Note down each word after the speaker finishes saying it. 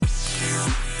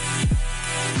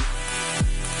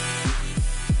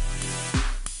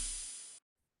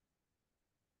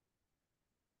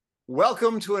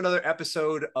Welcome to another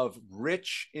episode of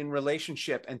Rich in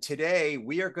Relationship. And today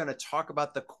we are going to talk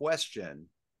about the question,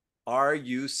 are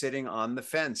you sitting on the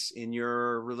fence in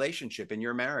your relationship, in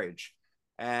your marriage?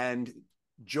 And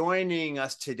joining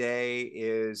us today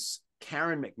is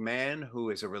Karen McMahon, who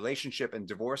is a relationship and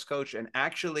divorce coach and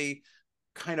actually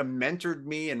kind of mentored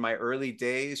me in my early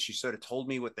days. She sort of told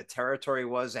me what the territory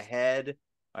was ahead.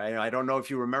 I don't know if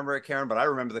you remember it, Karen, but I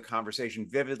remember the conversation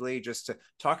vividly, just to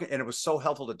talk. And it was so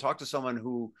helpful to talk to someone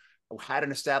who had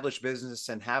an established business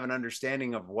and have an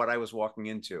understanding of what I was walking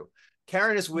into.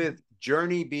 Karen is with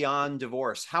Journey Beyond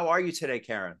Divorce. How are you today,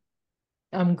 Karen?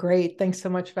 I'm great. Thanks so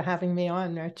much for having me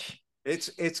on, Rich.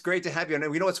 It's great to have you.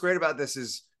 And we know what's great about this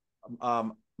is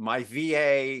my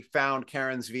VA found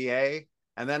Karen's VA,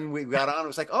 and then we got on. It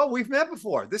was like, oh, we've met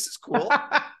before. This is cool.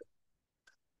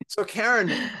 So, Karen,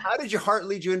 how did your heart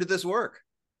lead you into this work?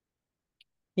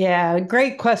 Yeah,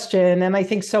 great question. And I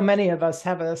think so many of us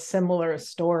have a similar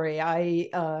story.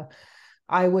 I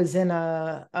was in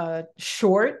a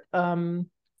short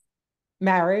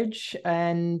marriage,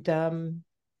 and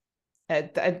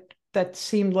that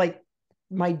seemed like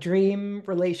my dream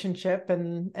relationship,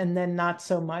 and then not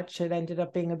so much. It ended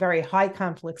up being a very high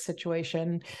conflict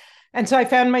situation. And so I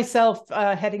found myself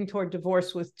heading toward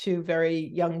divorce with two very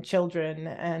young children.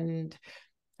 And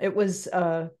it was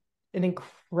an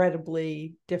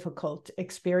incredibly difficult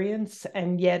experience.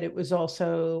 And yet it was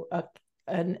also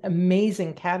an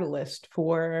amazing catalyst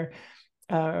for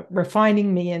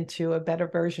refining me into a better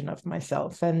version of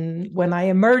myself. And when I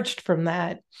emerged from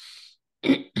that,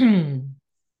 I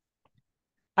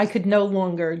could no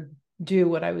longer do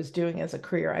what I was doing as a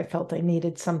career. I felt I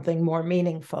needed something more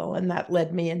meaningful. And that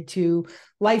led me into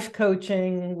life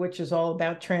coaching, which is all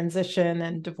about transition.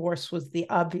 And divorce was the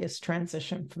obvious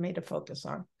transition for me to focus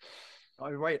on.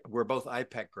 Oh, right. We're both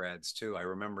IPEC grads too. I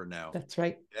remember now. That's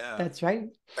right. Yeah. That's right.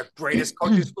 The greatest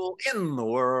coaching school in the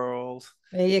world.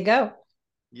 There you go.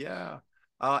 Yeah.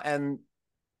 And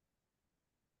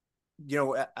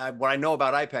what I know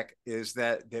about IPEC is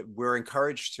that we're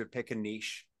encouraged to pick a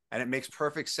niche, and it makes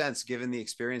perfect sense given the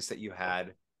experience that you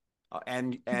had,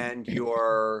 and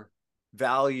your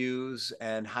values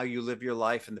and how you live your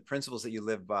life and the principles that you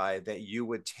live by, that you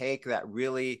would take that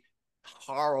really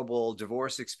horrible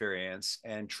divorce experience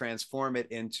and transform it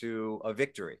into a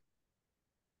victory,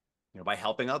 by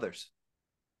helping others.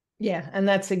 Yeah, and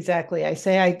that's exactly. I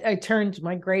say I turned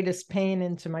my greatest pain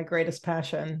into my greatest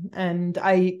passion, and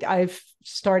I've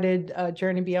started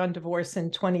Journey Beyond Divorce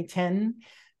in 2010,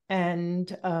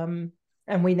 and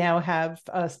we now have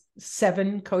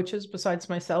 7 coaches besides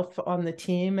myself on the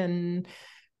team, and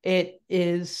it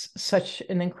is such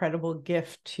an incredible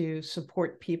gift to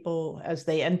support people as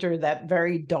they enter that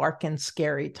very dark and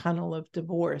scary tunnel of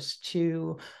divorce,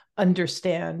 to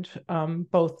understand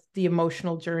both the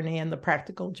emotional journey and the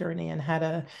practical journey, and how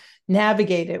to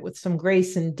navigate it with some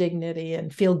grace and dignity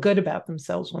and feel good about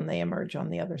themselves when they emerge on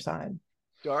the other side.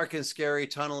 Dark and scary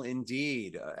tunnel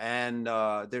indeed. And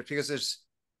because there's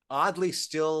oddly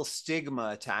still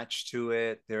stigma attached to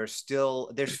it. There's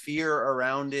fear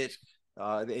around it.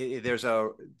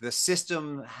 The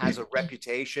system has a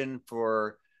reputation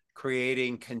for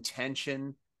creating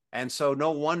contention. And so no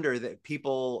wonder that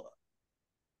people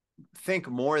think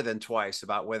more than twice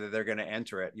about whether they're going to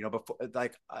enter it. Before,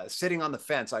 like sitting on the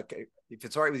fence. Like, if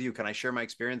it's all right with you, can I share my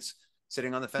experience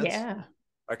sitting on the fence? Yeah.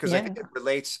 Because Yeah. I think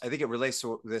it relates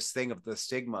to this thing of the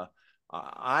stigma.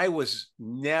 I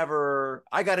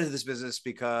got into this business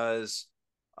because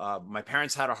my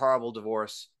parents had a horrible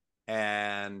divorce,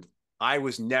 and I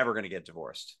was never going to get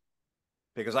divorced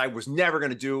because I was never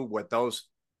going to do what those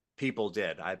people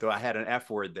did. I thought I had an F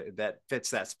word that fits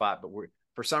that spot, but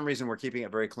for some reason we're keeping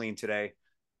it very clean today.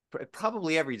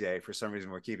 Probably every day, for some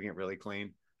reason, we're keeping it really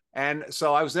clean. And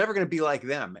so I was never going to be like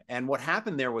them. And what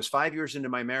happened there was 5 years into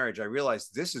my marriage, I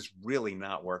realized this is really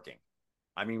not working.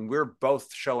 I mean, we're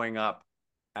both showing up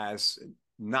as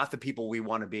not the people we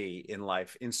want to be in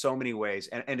life in so many ways.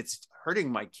 And it's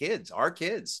hurting my kids, our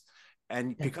kids.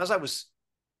 And Yeah. because I was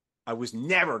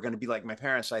never going to be like my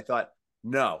parents, I thought,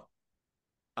 no,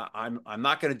 I'm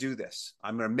not going to do this.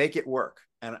 I'm going to make it work.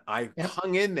 And I Yep.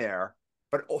 hung in there.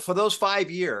 But for those 5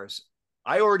 years,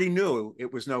 I already knew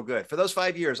it was no good. For those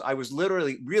 5 years, I was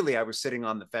really, I was sitting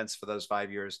on the fence for those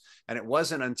 5 years. And it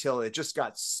wasn't until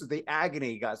the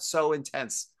agony got so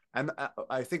intense. And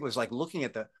I think it was like looking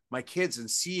at my kids and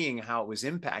seeing how it was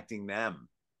impacting them,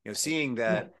 seeing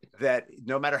Yeah. that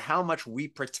no matter how much we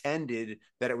pretended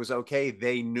that it was okay,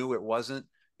 they knew it wasn't,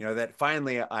 that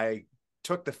finally I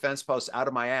took the fence post out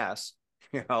of my ass,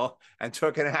 and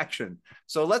took an action.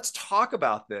 So let's talk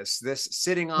about this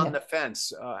sitting on Yeah. the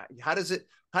fence.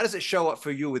 how does it show up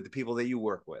for you with the people that you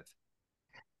work with?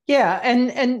 Yeah,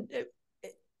 and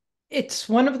it's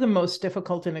one of the most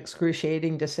difficult and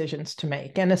excruciating decisions to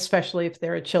make, and especially if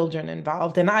there are children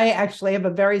involved. And I actually have a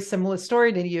very similar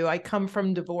story to you. I come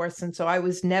from divorce, and so I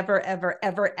was never, ever,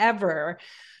 ever, ever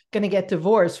going to get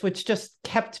divorced, which just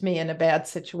kept me in a bad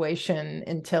situation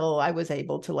until I was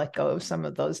able to let go of some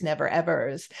of those never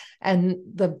evers. And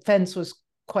the fence was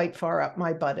quite far up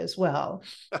my butt as well.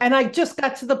 And I just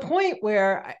got to the point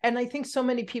where, and I think so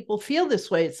many people feel this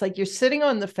way, it's like you're sitting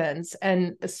on the fence,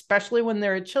 and especially when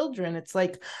there are children, it's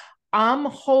like, I'm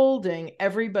holding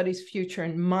everybody's future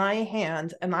in my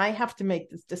hands and I have to make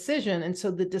this decision. And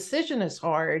so the decision is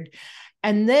hard.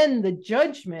 And then the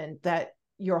judgment that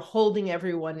you're holding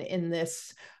everyone in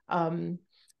this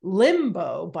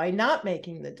limbo by not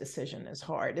making the decision is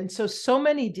hard. And so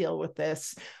many deal with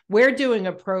this. We're doing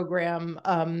a program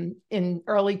in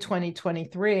early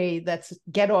 2023 that's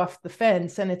Get Off the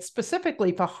Fence, and it's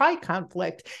specifically for high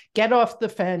conflict. Get off the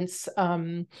fence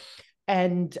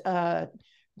and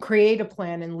create a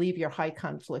plan and leave your high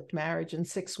conflict marriage in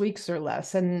 6 weeks or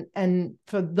less. And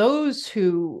for those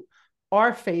who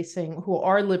are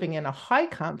living in a high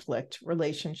conflict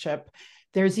relationship,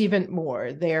 there's even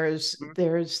more. There's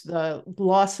the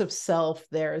loss of self,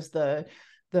 there's the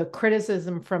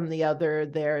criticism from the other,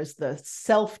 there's the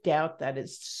self-doubt that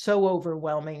is so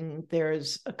overwhelming,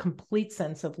 there's a complete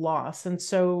sense of loss. And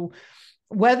so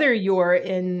whether you're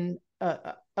in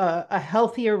a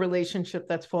healthier relationship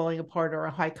that's falling apart or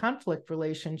a high conflict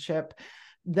relationship,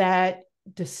 that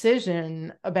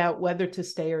decision about whether to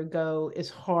stay or go is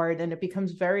hard, and it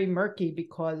becomes very murky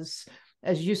because,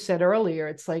 as you said earlier,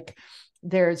 it's like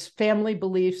there's family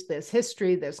beliefs, there's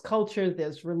history, there's culture,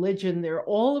 there's religion, there are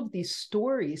all of these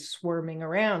stories swarming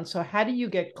around. So how do you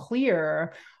get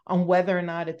clear on whether or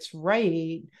not it's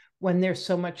right when there's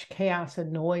so much chaos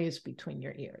and noise between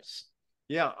your ears?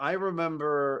 Yeah, I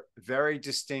remember very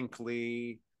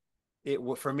distinctly,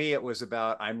 for me, it was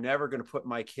about, I'm never going to put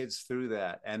my kids through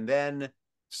that. And then,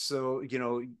 so,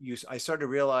 I started to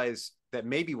realize that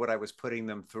maybe what I was putting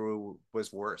them through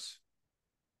was worse.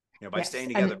 By Yes, staying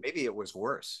together, maybe it was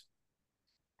worse.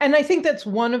 And I think that's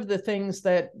one of the things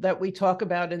that we talk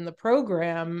about in the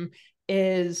program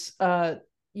is,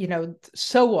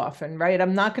 so often, right?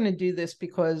 I'm not going to do this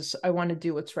because I want to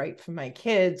do what's right for my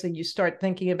kids. And you start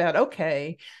thinking about,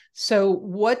 okay, so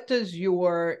what does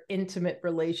your intimate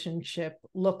relationship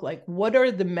look like? What are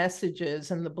the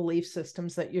messages and the belief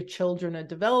systems that your children are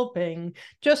developing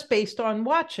just based on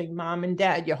watching mom and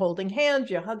dad? You're holding hands,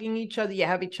 you're hugging each other, you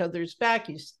have each other's back,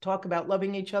 you talk about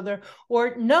loving each other,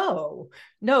 or no,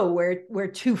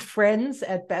 we're two friends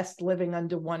at best living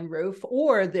under one roof,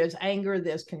 or there's anger,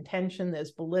 there's contention,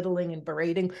 there's belittling and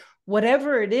berating.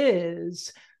 Whatever it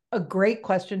is, a great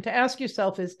question to ask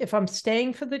yourself is, if I'm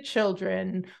staying for the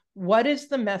children, what is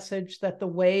the message that the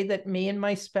way that me and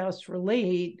my spouse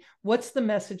relate, what's the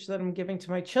message that I'm giving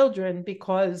to my children?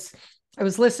 Because I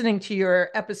was listening to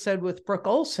your episode with Brooke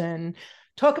Olson,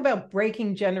 talk about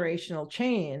breaking generational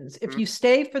chains. If you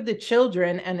stay for the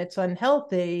children and it's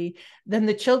unhealthy, then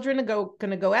the children are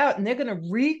going to go out and they're going to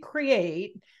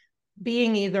recreate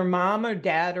being either mom or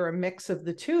dad or a mix of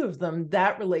the two of them,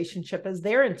 that relationship as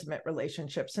their intimate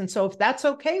relationships. And so if that's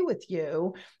okay with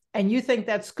you and you think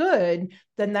that's good,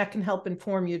 then that can help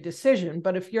inform your decision.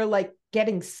 But if you're like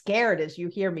getting scared as you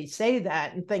hear me say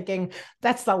that and thinking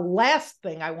that's the last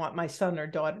thing I want my son or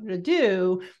daughter to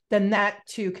do, then that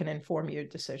too can inform your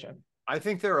decision. I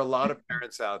think there are a lot of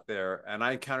parents out there, and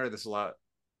I encounter this a lot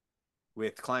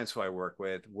with clients who I work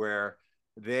with, where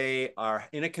they are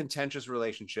in a contentious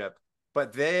relationship,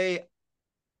 but they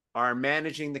are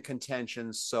managing the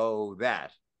contention so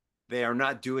that they are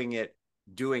not doing it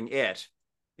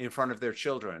in front of their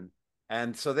children.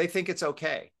 And so they think it's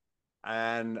okay.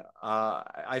 And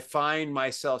I find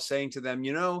myself saying to them,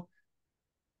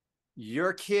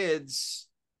 your kids,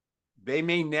 they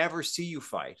may never see you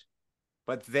fight,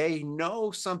 but they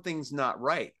know something's not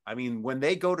right. I mean, when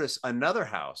they go to another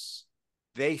house,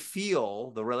 they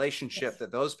feel the relationship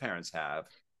that those parents have,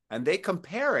 and they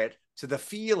compare it to the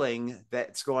feeling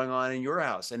that's going on in your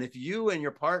house. And if you and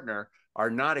your partner are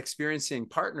not experiencing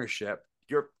partnership,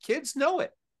 your kids know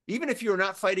it. Even if you're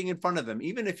not fighting in front of them,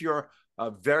 even if you're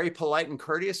very polite and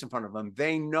courteous in front of them,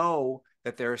 they know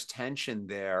that there's tension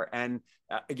there. And,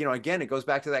 again, it goes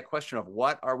back to that question of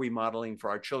what are we modeling for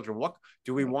our children? What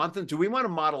do we want them? Do we want to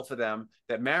model for them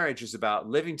that marriage is about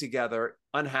living together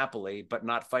unhappily, but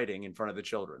not fighting in front of the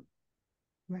children?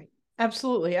 Right.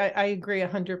 Absolutely. I agree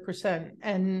 100%.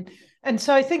 And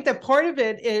so I think that part of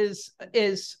it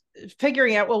is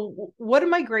figuring out, well, what are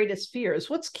my greatest fears?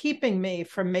 What's keeping me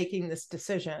from making this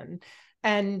decision?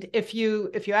 And if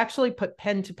you actually put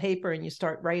pen to paper and you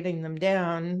start writing them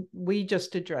down, we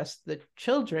just addressed the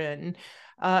children.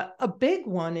 A big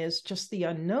one is just the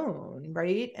unknown,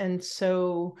 right? And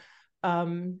so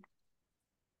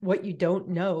what you don't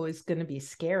know is going to be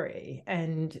scary.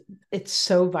 And it's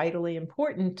so vitally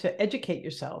important to educate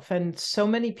yourself. And so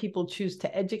many people choose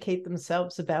to educate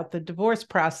themselves about the divorce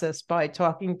process by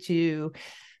talking to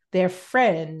their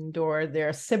friend or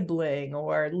their sibling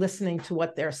or listening to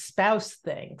what their spouse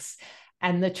thinks.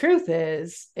 And the truth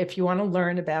is, if you want to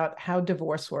learn about how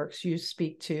divorce works, you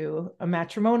speak to a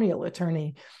matrimonial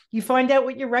attorney. You find out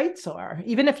what your rights are.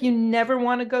 Even if you never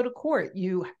want to go to court,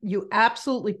 you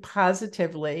absolutely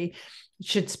positively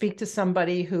should speak to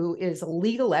somebody who is a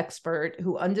legal expert,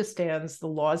 who understands the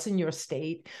laws in your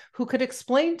state, who could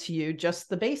explain to you just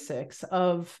the basics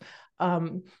of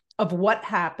what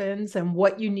happens and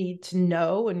what you need to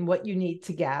know and what you need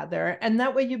to gather. And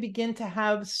that way you begin to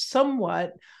have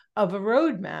somewhat of a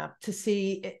roadmap to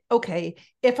see, okay,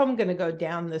 if I'm going to go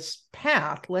down this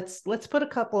path, let's put a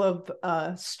couple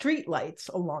of street lights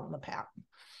along the path.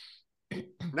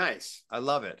 Nice. I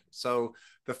love it. So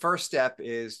the first step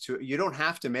is you don't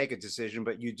have to make a decision,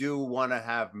 but you do want to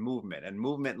have movement, and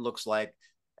movement looks like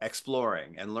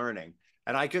exploring and learning.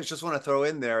 And I just want to throw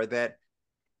in there that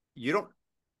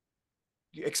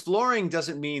exploring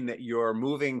doesn't mean that you're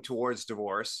moving towards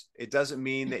divorce. It doesn't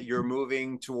mean that you're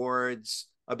moving towards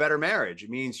a better marriage. It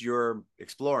means you're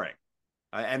exploring.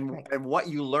 And what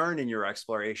you learn in your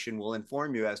exploration will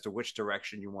inform you as to which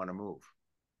direction you want to move.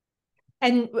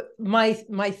 And my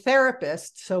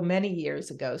therapist, so many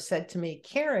years ago, said to me,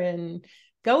 Karen,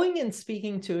 going and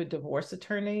speaking to a divorce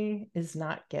attorney is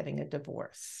not getting a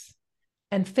divorce.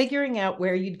 And figuring out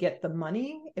where you'd get the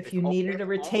money if you needed a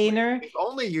retainer. If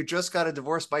only you just got a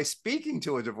divorce by speaking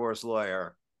to a divorce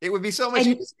lawyer. It would be so much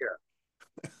easier.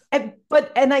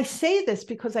 And I say this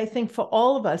because I think for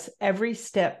all of us, every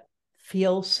step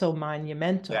feels so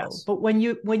monumental. Yes. But when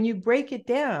you break it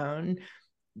down,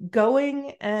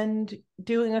 going and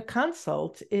doing a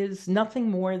consult is nothing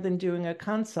more than doing a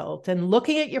consult, and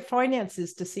looking at your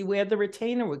finances to see where the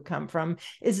retainer would come from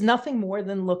is nothing more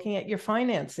than looking at your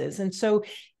finances. And so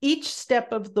each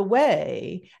step of the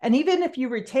way, and even if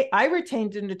I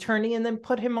retained an attorney and then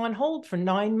put him on hold for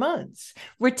 9 months.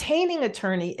 Retaining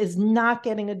attorney is not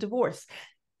getting a divorce.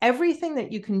 Everything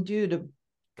that you can do to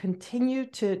continue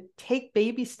to take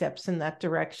baby steps in that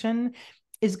direction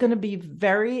is going to be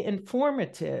very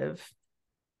informative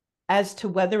as to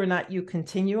whether or not you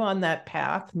continue on that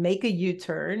path, make a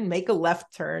U-turn, make a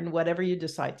left turn, whatever you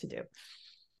decide to do.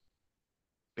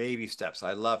 Baby steps.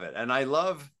 I love it. And I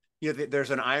love,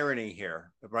 there's an irony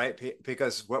here, right?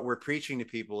 Because what we're preaching to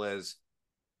people is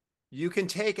you can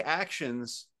take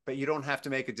actions, but you don't have to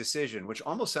make a decision, which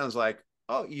almost sounds like,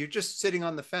 oh, you're just sitting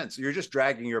on the fence. You're just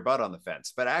dragging your butt on the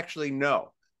fence. But actually,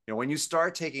 no. When you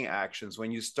start taking actions,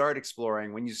 when you start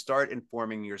exploring, when you start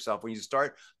informing yourself, when you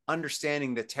start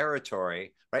understanding the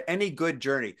territory, right? Any good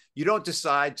journey, you don't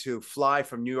decide to fly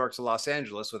from New York to Los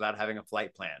Angeles without having a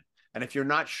flight plan. And if you're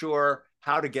not sure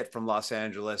how to get from Los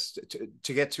Angeles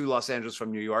to get to Los Angeles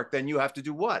from New York, then you have to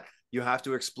do what? You have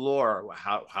to explore.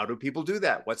 How do people do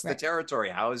that? What's the territory?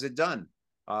 How is it done?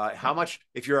 How much,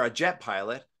 if you're a jet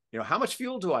pilot, how much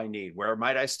fuel do I need? Where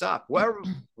might I stop?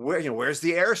 Where's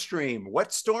the airstream?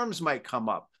 What storms might come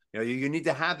up? You need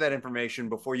to have that information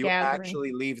before you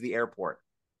actually leave the airport.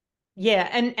 Yeah.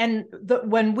 And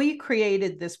when we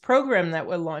created this program that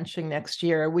we're launching next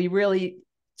year, we really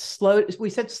slow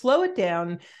it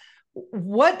down.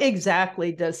 What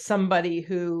exactly does somebody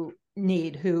who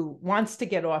wants to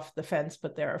get off the fence,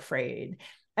 but they're afraid?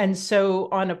 And so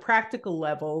on a practical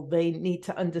level, they need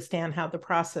to understand how the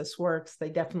process works. They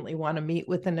definitely want to meet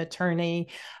with an attorney.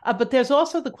 But there's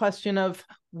also the question of,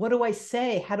 what do I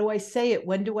say? How do I say it?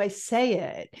 When do I say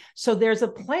it? So there's a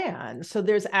plan. So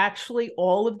there's actually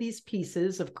all of these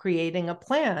pieces of creating a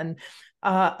plan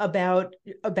about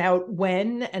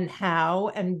when and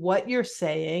how and what you're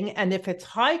saying. And if it's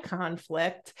high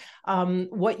conflict,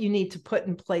 what you need to put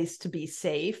in place to be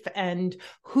safe, and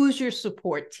who's your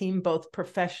support team, both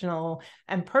professional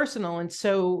and personal. And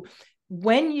so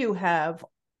when you have,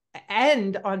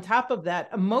 and on top of that,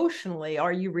 emotionally,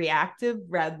 are you reactive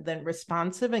rather than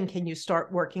responsive? And can you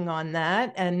start working on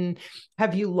that? And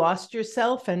have you lost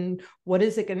yourself? And what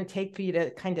is it going to take for you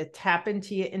to kind of tap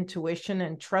into your intuition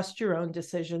and trust your own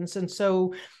decisions? And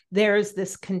so there's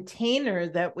this container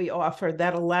that we offer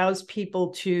that allows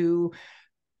people to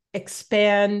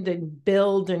expand and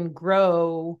build and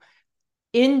grow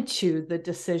into the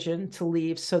decision to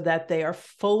leave, so that they are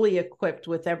fully equipped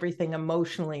with everything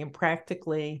emotionally and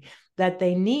practically that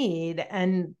they need.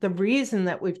 And the reason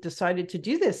that we've decided to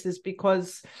do this is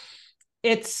because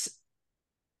it's,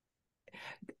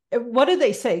 what do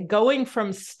they say? Going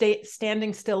from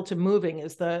standing still to moving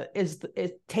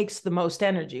it takes the most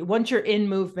energy. Once you're in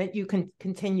movement, you can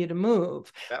continue to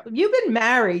move. Yep. You've been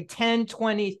married 10,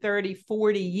 20, 30,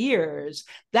 40 years.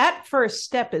 That first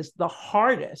step is the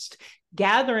hardest.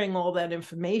 Gathering all that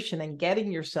information and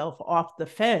getting yourself off the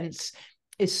fence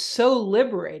is so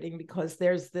liberating, because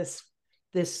there's this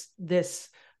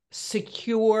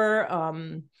secure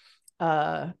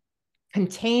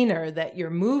container that you're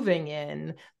moving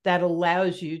in that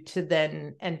allows you to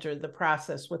then enter the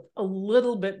process with a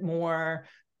little bit more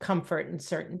comfort and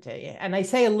certainty. And I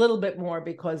say a little bit more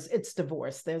because it's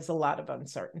divorce. There's a lot of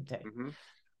uncertainty. Mm-hmm.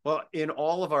 Well, in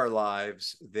all of our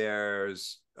lives,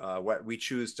 there's what we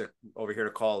choose to over here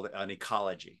to call an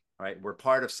ecology, right? We're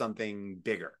part of something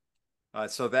bigger.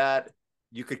 So that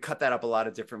you could cut that up a lot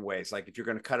of different ways. Like if you're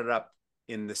going to cut it up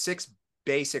in the 6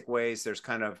 basic ways, there's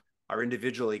kind of our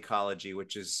individual ecology,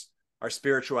 which is our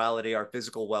spirituality, our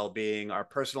physical well-being, our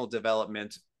personal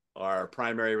development, our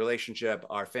primary relationship,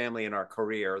 our family, and our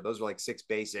career. Those are like 6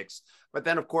 basics. But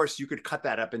then, of course, you could cut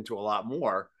that up into a lot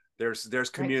more. There's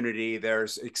community, right.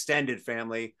 There's extended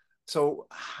family. So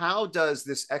how does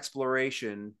this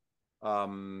exploration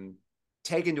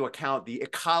take into account the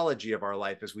ecology of our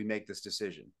life as we make this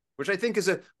decision, which I think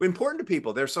is important to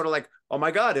people? They're sort of like, oh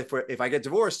my God, if I get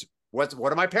divorced, what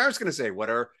are my parents going to say? What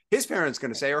are his parents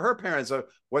going to say, or her parents? Or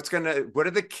what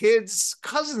are the kids'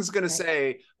 cousins going to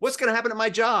say? What's going to happen at my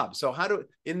job? So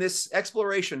in this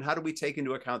exploration, how do we take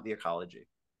into account the ecology?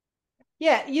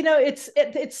 Yeah,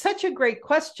 it's such a great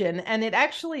question. And it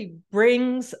actually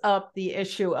brings up the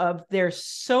issue of there's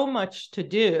so much to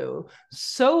do.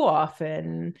 So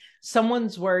often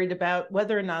someone's worried about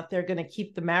whether or not they're going to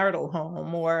keep the marital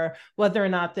home, or whether or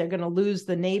not they're going to lose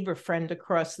the neighbor friend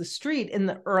across the street in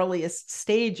the earliest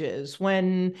stages,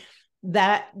 when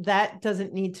that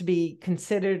doesn't need to be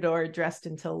considered or addressed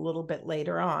until a little bit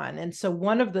later on. And so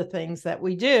one of the things that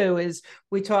we do is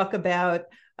we talk about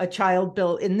a child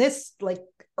built in this like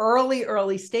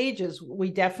early stages. We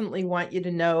definitely want you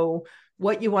to know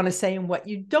what you want to say and what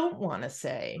you don't want to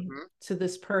say to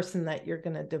this person that you're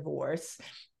going to divorce.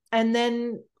 And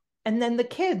then the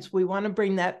kids, we want to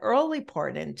bring that early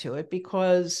part into it,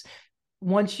 because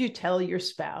once you tell your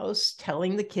spouse,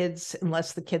 telling the kids,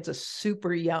 unless the kids are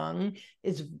super young,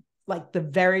 is like the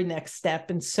very next step.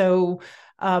 And so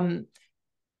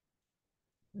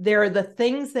there are the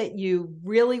things that you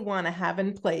really want to have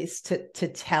in place to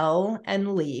tell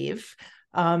and leave.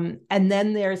 And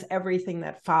then there's everything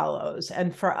that follows.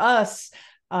 And for us,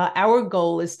 our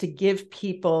goal is to give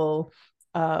people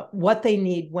what they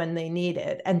need when they need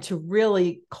it, and to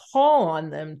really call on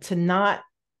them to not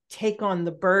take on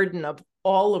the burden of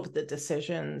all of the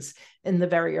decisions in the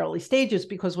very early stages,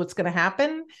 because what's going to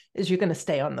happen is you're going to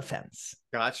stay on the fence.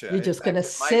 Gotcha. You're just going to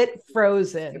sit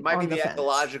frozen. It might be the fence.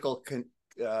 ecological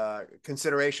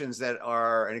considerations that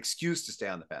are an excuse to stay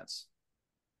on the fence.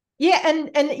 Yeah,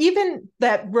 and even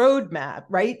that roadmap,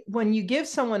 right? When you give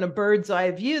someone a bird's eye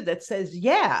view that says,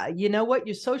 yeah, you know what,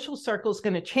 your social circle is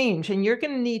going to change, and you're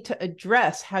going to need to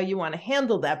address how you want to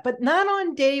handle that, but not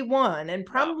on day 1, and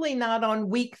probably not on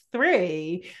week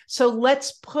 3. So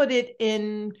let's put it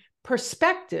in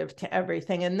perspective to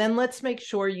everything, and then let's make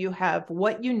sure you have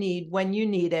what you need when you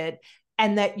need it,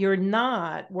 and that you're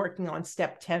not working on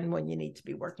step 10 when you need to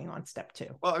be working on step 2.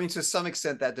 Well, I mean, to some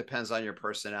extent, that depends on your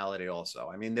personality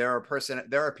also. I mean, there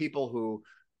are people who,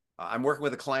 I'm working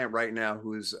with a client right now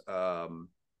who's a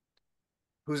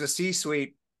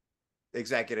C-suite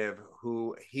executive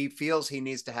who he feels he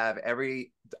needs to have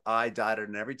every I dotted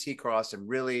and every T crossed and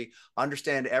really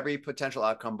understand every potential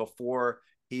outcome before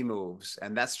he moves.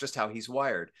 And that's just how he's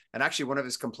wired. And actually, one of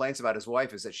his complaints about his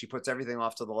wife is that she puts everything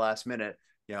off to the last minute,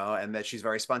 and that she's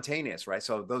very spontaneous, right?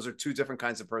 So those are 2 different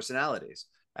kinds of personalities.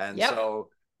 And so,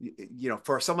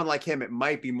 for someone like him, it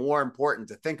might be more important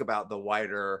to think about the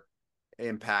wider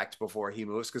impact before he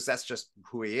moves, because that's just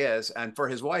who he is. And for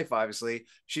his wife, obviously,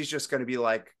 she's just going to be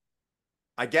like,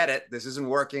 I get it. This isn't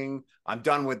working. I'm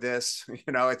done with this.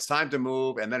 It's time to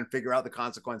move, and then figure out the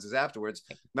consequences afterwards.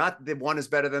 Not that one is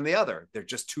better than the other. They're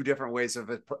just 2 different ways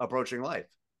of approaching life.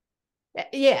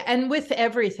 Yeah. And with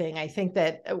everything, I think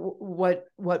that what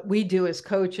we do as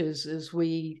coaches is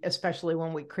we, especially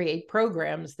when we create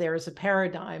programs, there is a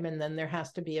paradigm, and then there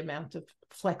has to be amount of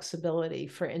flexibility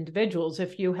for individuals.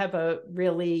 If you have a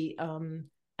really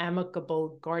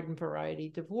amicable garden variety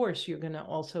divorce, you're going to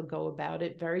also go about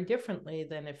it very differently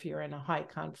than if you're in a high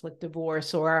conflict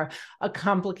divorce or a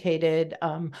complicated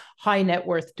high net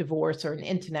worth divorce or an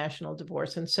international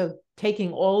divorce. And so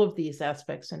taking all of these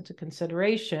aspects into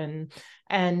consideration,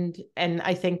 and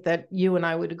I think that you and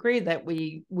I would agree that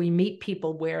we meet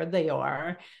people where they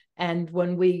are. And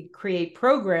when we create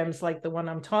programs like the one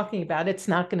I'm talking about, it's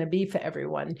not going to be for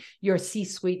everyone. Your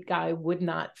C-suite guy would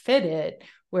not fit it,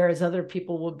 whereas other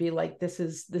people will be like, this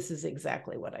is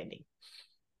exactly what I need.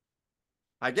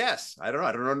 I guess. I don't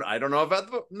know. I don't know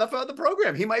enough about the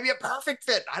program. He might be a perfect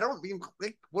fit. I don't even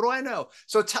think, what do I know?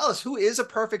 So tell us, who is a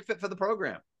perfect fit for the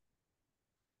program?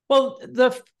 Well,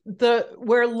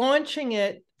 we're launching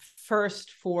it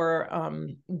first for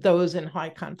those in high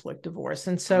conflict divorce.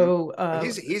 And so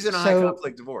he's in a high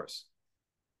conflict divorce.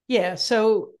 Yeah.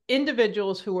 So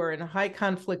individuals who are in a high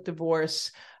conflict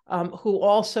divorce, who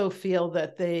also feel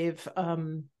that they've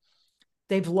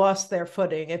lost their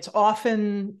footing. It's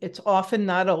often,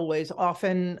 not always,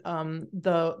 often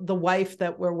the wife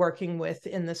that we're working with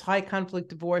in this high conflict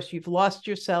divorce, you've lost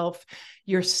yourself,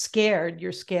 you're scared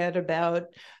about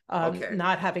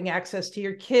not having access to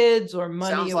your kids or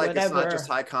money. Sounds like or whatever. It's not just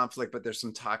high conflict, but there's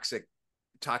some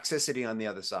toxicity on the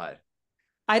other side.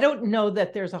 I don't know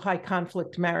that there's a high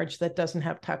conflict marriage that doesn't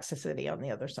have toxicity on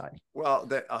the other side. Well,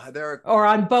 there are, or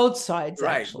on both sides,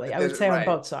 right, actually. I would say on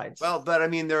both sides. Well, but I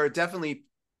mean, there are definitely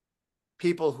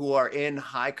people who are in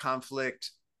high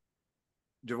conflict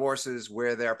divorces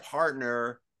where their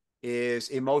partner is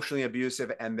emotionally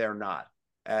abusive and they're not,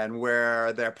 and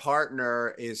where their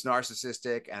partner is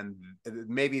narcissistic, and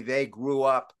maybe they grew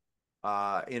up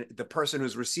in the person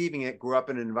who's receiving it grew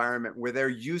up in an environment where they're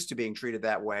used to being treated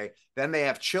that way. Then they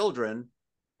have children,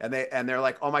 and they're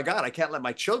like, oh my God, I can't let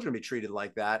my children be treated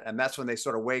like that. And that's when they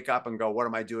sort of wake up and go, what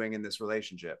am I doing in this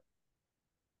relationship?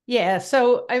 Yeah.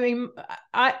 So, I mean,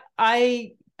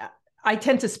 I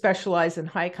tend to specialize in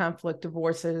high conflict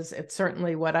divorces. It's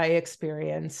certainly what I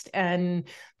experienced. And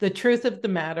the truth of the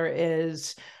matter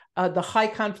is the high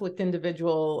conflict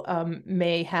individual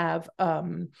may have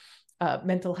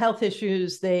mental health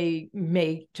issues. They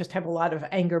may just have a lot of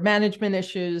anger management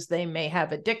issues. They may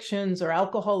have addictions or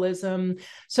alcoholism.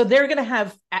 So they're going to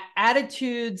have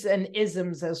attitudes and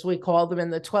isms, as we call them in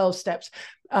the 12 steps,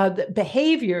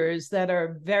 behaviors that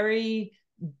are very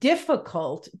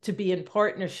difficult to be in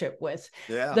partnership with.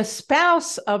 Yeah. The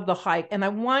spouse of the high, and I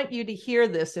want you to hear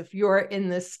this if you're in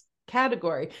this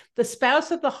category, the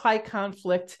spouse of the high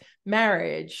conflict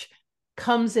marriage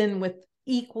comes in with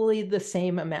equally the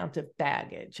same amount of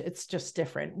baggage. It's just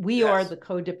different. We are the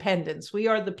codependents. We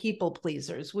are the people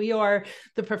pleasers. We are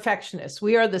the perfectionists.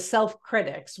 We are the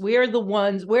self-critics. We're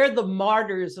the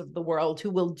martyrs of the world who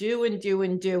will do and do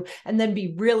and do, and then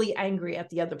be really angry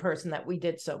at the other person that we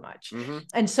did so much. Mm-hmm.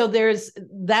 And so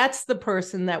that's the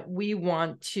person that we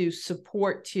want to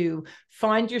support, to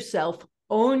find yourself,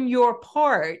 own your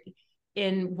part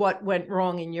in what went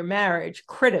wrong in your marriage,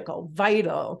 critical,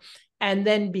 vital, and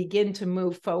then begin to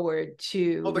move forward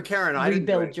to but Karen,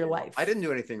 rebuild your life. I didn't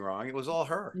do anything wrong. It was all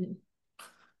her.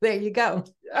 There you go.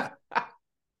 Yeah.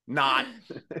 Not.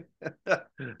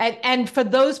 and for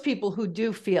those people who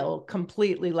do feel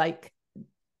completely like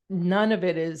none of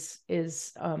it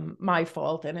is my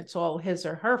fault and it's all his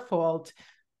or her fault,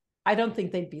 I don't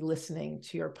think they'd be listening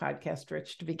to your podcast,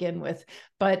 Rich, to begin with.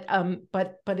 But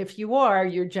if you are,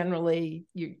 you're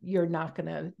not going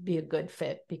to be a good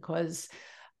fit, because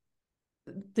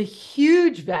the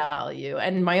huge value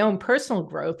and my own personal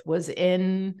growth was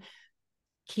in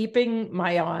keeping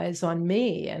my eyes on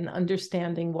me and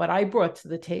understanding what I brought to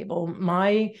the table,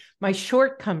 my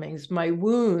shortcomings, my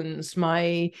wounds,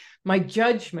 my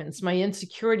judgments, my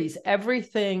insecurities,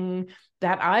 everything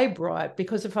that I brought.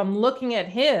 Because if I'm looking at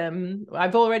him,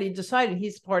 I've already decided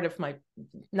he's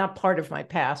not part of my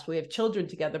past. We have children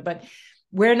together, but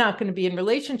we're not going to be in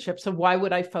relationships. So why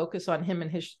would I focus on him and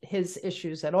his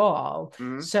issues at all?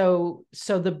 Mm-hmm. So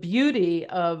the beauty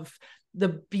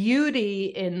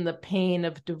in the pain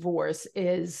of divorce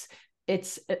is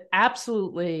it's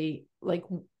absolutely like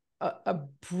a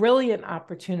brilliant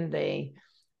opportunity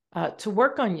to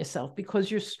work on yourself, because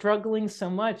you're struggling so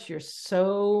much. You're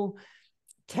so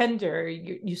tender.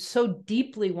 You so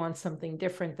deeply want something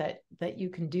different that you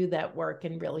can do that work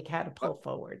and really catapult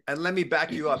forward. And let me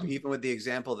back you up, even with the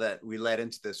example that we led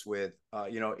into this with,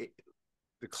 the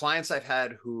clients I've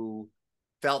had who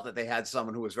felt that they had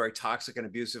someone who was very toxic and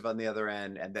abusive on the other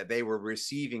end, and that they were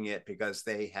receiving it because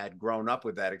they had grown up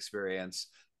with that experience.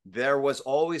 There was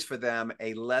always for them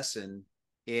a lesson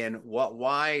in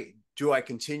why do I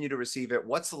continue to receive it?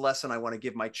 What's the lesson I want to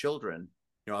give my children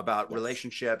about Yes.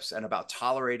 relationships and about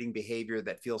tolerating behavior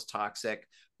that feels toxic.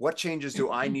 What changes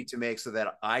do I need to make so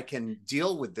that I can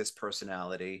deal with this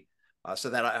personality?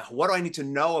 What do I need to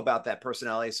know about that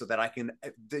personality so that I can,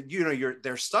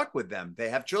 they're stuck with them. They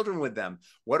have children with them.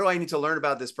 What do I need to learn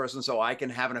about this person so I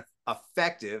can have an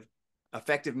effective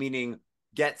meaning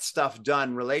get stuff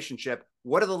done relationship?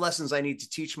 What are the lessons I need to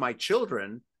teach my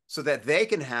children so that they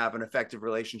can have an effective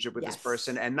relationship with this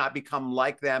person Yes. and not become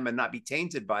like them and not be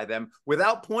tainted by them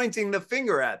without pointing the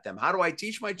finger at them? How do I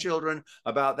teach my children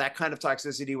about that kind of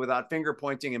toxicity without finger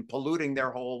pointing and polluting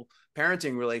their whole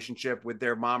parenting relationship with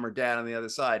their mom or dad on the other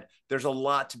side? There's a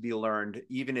lot to be learned,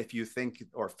 even if you think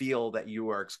or feel that you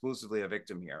are exclusively a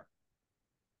victim here.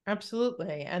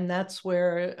 Absolutely. And that's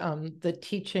where the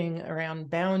teaching around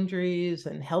boundaries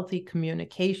and healthy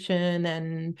communication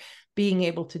and being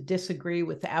able to disagree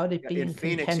without it In being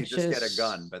Phoenix, you just get a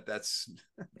gun, contentious. but that's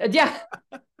Yeah.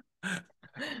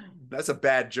 that's a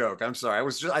bad joke. I'm sorry.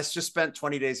 I just spent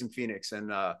 20 days in Phoenix, and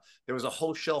there was a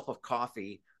whole shelf of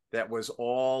coffee that was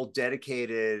all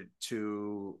dedicated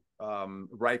to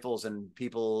rifles and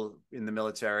people in the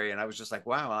military, and I was just like,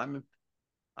 wow, I'm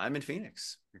in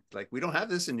Phoenix. Like, we don't have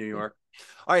this in New York.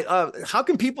 All right. How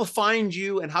can people find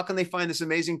you, and how can they find this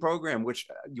amazing program, which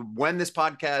when this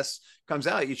podcast comes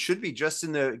out, it should be just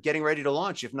in the getting ready to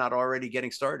launch, if not already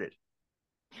getting started?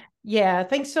 Yeah,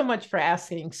 thanks so much for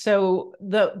asking. So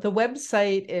the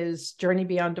website is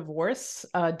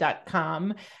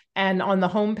journeybeyonddivorce.com. And on the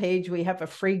homepage, we have a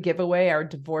free giveaway, our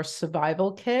divorce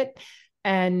survival kit.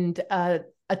 And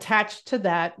attached to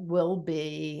that will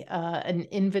be an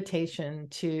invitation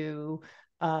to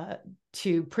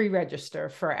pre-register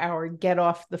for our Get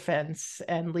Off the Fence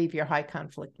and Leave Your High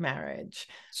Conflict Marriage.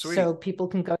 Sweet. So people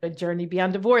can go to Journey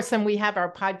Beyond Divorce, and we have our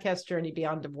podcast Journey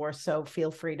Beyond Divorce. So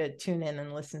feel free to tune in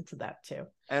and listen to that too.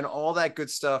 And all that good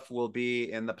stuff will be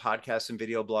in the podcast and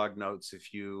video blog notes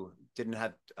if you didn't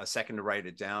have a second to write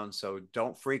it down. So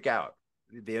don't freak out.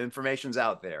 The information's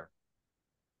out there.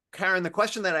 Karen, the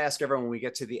question that I ask everyone when we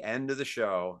get to the end of the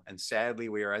show, and sadly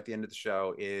we are at the end of the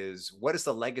show, is what is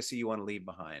the legacy you want to leave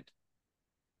behind?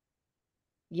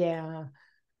 Yeah,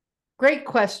 great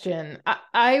question.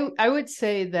 I would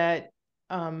say that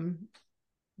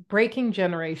breaking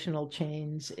generational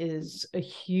chains is a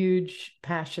huge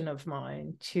passion of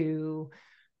mine to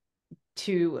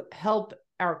help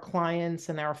our clients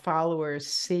and our followers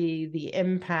see the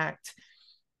impact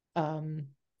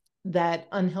that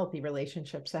unhealthy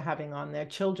relationships are having on their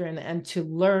children, and to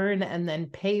learn and then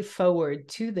pay forward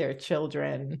to their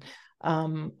children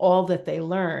all that they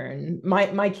learn.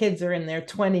 My kids are in their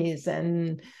 20s,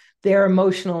 and their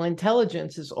emotional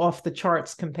intelligence is off the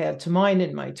charts compared to mine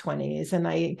in my 20s. And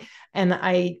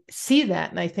I see that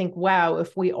and I think, wow,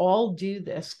 if we all do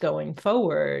this going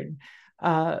forward,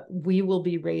 we will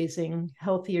be raising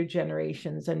healthier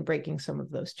generations and breaking some of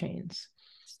those chains.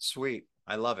 Sweet.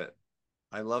 I love it.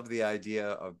 I love the idea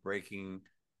of breaking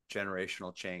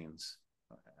generational chains,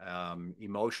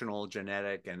 emotional,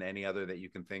 genetic, and any other that you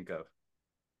can think of.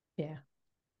 Yeah.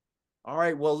 All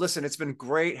right. Well, listen, it's been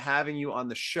great having you on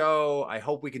the show. I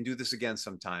hope we can do this again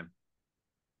sometime.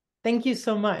 Thank you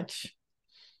so much.